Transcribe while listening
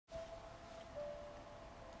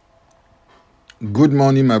Good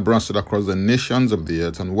morning, my brothers across the nations of the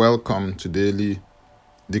earth, and welcome to Daily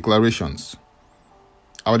Declarations.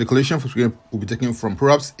 Our declaration for today will be taken from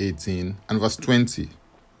Proverbs 18 and verse 20,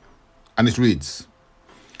 and it reads,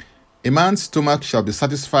 "A man's stomach shall be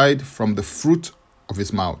satisfied from the fruit of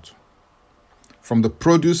his mouth. From the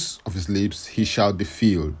produce of his lips he shall be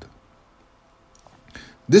filled."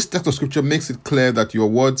 This text of scripture makes it clear that your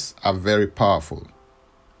words are very powerful.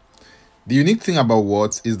 The unique thing about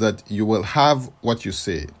words is that you will have what you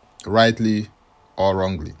say, rightly or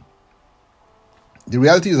wrongly. The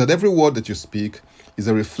reality is that every word that you speak is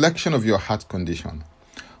a reflection of your heart condition.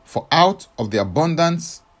 For out of the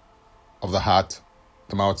abundance of the heart,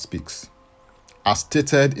 the mouth speaks, as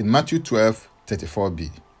stated in Matthew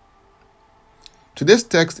 12:34b. Today's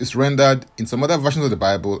text is rendered in some other versions of the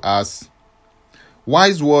Bible as,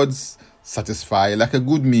 "Wise words satisfy like a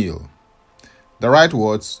good meal. The right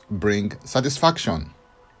words bring satisfaction."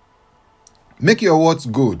 Make your words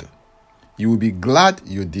good. You will be glad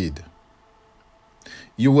you did.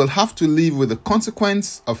 You will have to live with the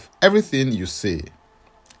consequence of everything you say.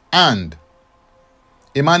 And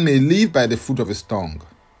a man may live by the fruit of his tongue.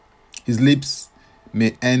 His lips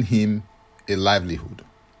may earn him a livelihood.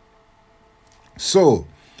 So,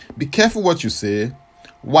 be careful what you say,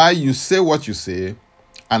 why you say what you say,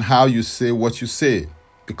 and how you say what you say,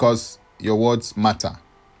 because your words matter.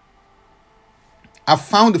 I've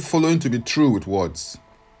found the following to be true with words.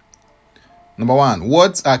 Number one,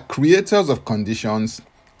 words are creators of conditions,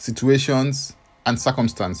 situations, and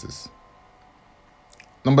circumstances.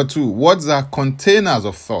 Number two, words are containers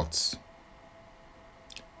of thoughts.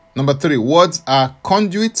 Number three, words are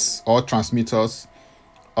conduits or transmitters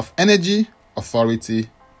of energy,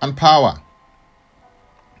 authority, and power.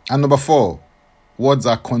 And number four, words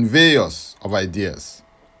are conveyors of ideas.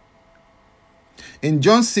 In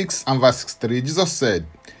John 6 and verse 63, Jesus said,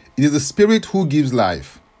 "It is the Spirit who gives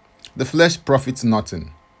life. The flesh profits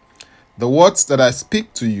nothing. The words that I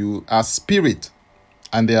speak to you are spirit,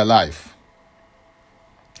 and they are life."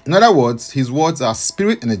 In other words, his words are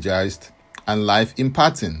spirit energized and life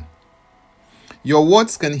imparting. Your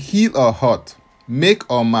words can heal or hurt, make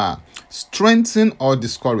or mar, strengthen or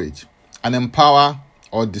discourage, and empower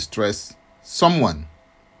or distress someone.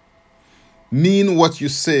 Mean what you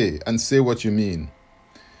say and say what you mean.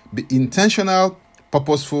 Be intentional,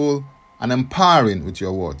 purposeful, and empowering with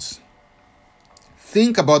your words.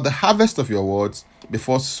 Think about the harvest of your words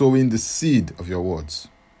before sowing the seed of your words.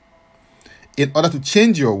 In order to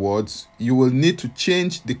change your words, you will need to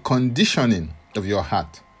change the conditioning of your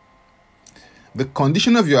heart. The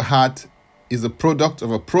condition of your heart is a product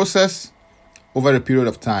of a process over a period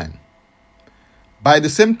of time. By the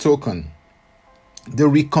same token, the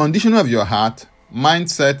reconditioning of your heart,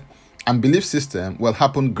 mindset, and belief system will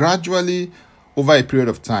happen gradually over a period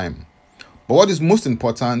of time. But what is most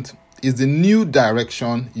important is the new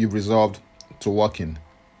direction you've resolved to walk in.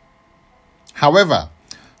 However,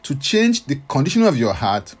 to change the condition of your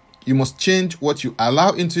heart, you must change what you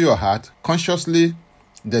allow into your heart consciously,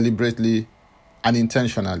 deliberately, and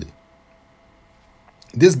intentionally.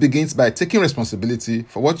 This begins by taking responsibility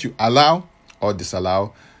for what you allow or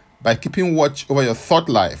disallow, by keeping watch over your thought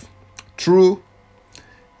life through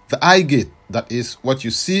the eye gate, that is what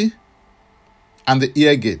you see, and the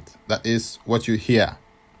ear gate, that is what you hear.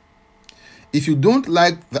 If you don't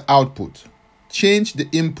like the output, change the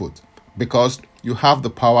input, because you have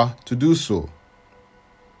the power to do so.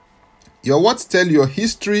 Your words tell your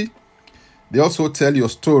history, they also tell your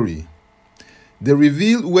story. They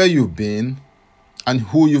reveal where you've been and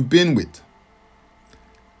who you've been with.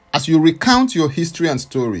 As you recount your history and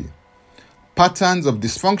story, patterns of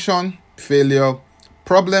dysfunction, failure,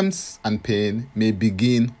 problems, and pain may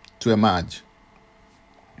begin to emerge.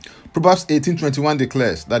 Proverbs 18:21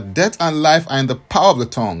 declares that death and life are in the power of the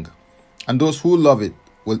tongue, and those who love it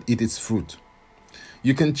will eat its fruit.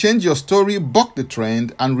 You can change your story, buck the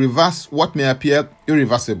trend, and reverse what may appear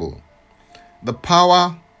irreversible. The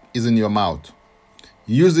power is in your mouth.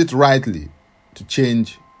 Use it rightly to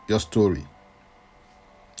change your story.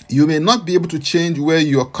 You may not be able to change where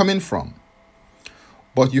you are coming from,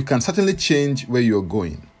 but you can certainly change where you are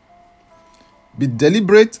going. Be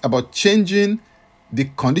deliberate about changing the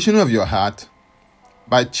condition of your heart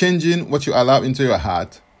by changing what you allow into your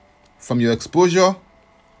heart, from your exposure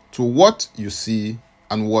to what you see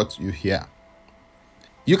and what you hear.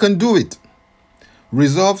 You can do it.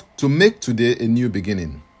 Resolve to make today a new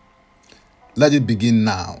beginning. Let it begin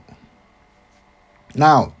now.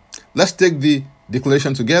 Now, let's take the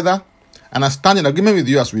declaration together, and I stand in agreement with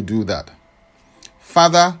you as we do that.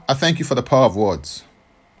 Father, I thank you for the power of words.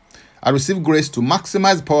 I receive grace to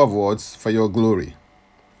maximize the power of words for your glory.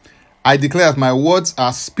 I declare that my words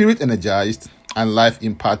are spirit energized and life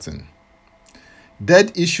imparting.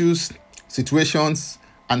 Dead issues, situations,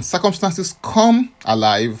 and circumstances come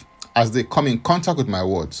alive as they come in contact with my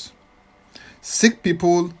words. Sick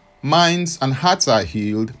people, minds, and hearts are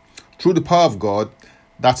healed through the power of God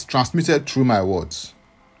that's transmitted through my words.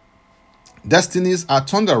 Destinies are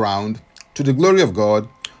turned around to the glory of God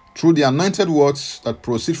through the anointed words that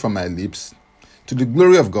proceed from my lips, to the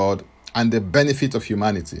glory of God and the benefit of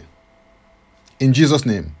humanity. In Jesus'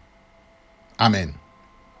 name, amen.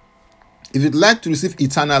 If you'd like to receive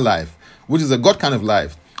eternal life, which is a God kind of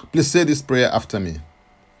life, please say this prayer after me.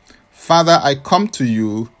 Father, I come to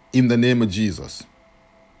you in the name of Jesus.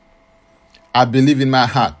 I believe in my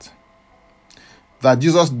heart that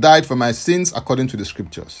Jesus died for my sins according to the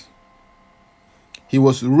scriptures. He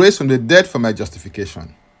was raised from the dead for my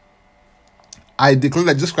justification. I declare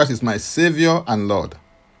that Jesus Christ is my Savior and Lord.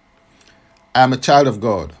 I am a child of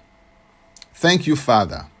God. Thank you,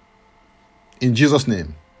 Father. In Jesus'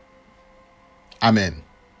 name, amen.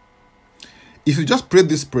 If you just prayed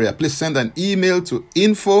this prayer, please send an email to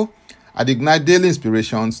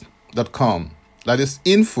info@ignitedailyinspirations.com. That is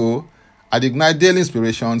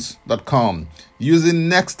info@ignitedailyinspirations.com, using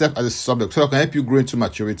next step as a subject so I can help you grow into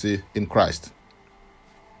maturity in Christ.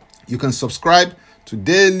 You can subscribe to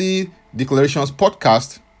Daily Declarations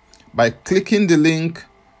podcast by clicking the link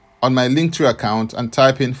on my Linktree account and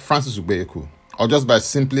type in Francis Ugbeyeku, or just by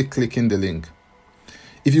simply clicking the link.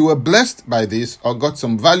 If you were blessed by this or got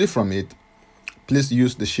some value from it, please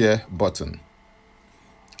use the share button.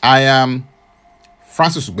 I am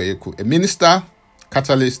Francis Ugbeyeku, a minister,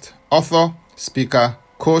 catalyst, author, speaker,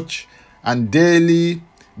 coach, and Daily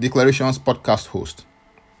Declarations podcast host.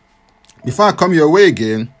 Before I come your way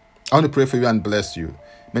again, I want to pray for you and bless you.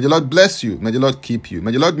 May the Lord bless you. May the Lord keep you.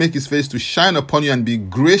 May the Lord make his face to shine upon you and be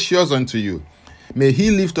gracious unto you. May he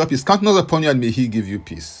lift up his countenance upon you and may he give you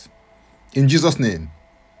peace. In Jesus' name,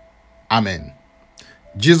 amen.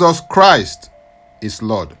 Jesus Christ is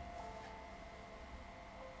Lord.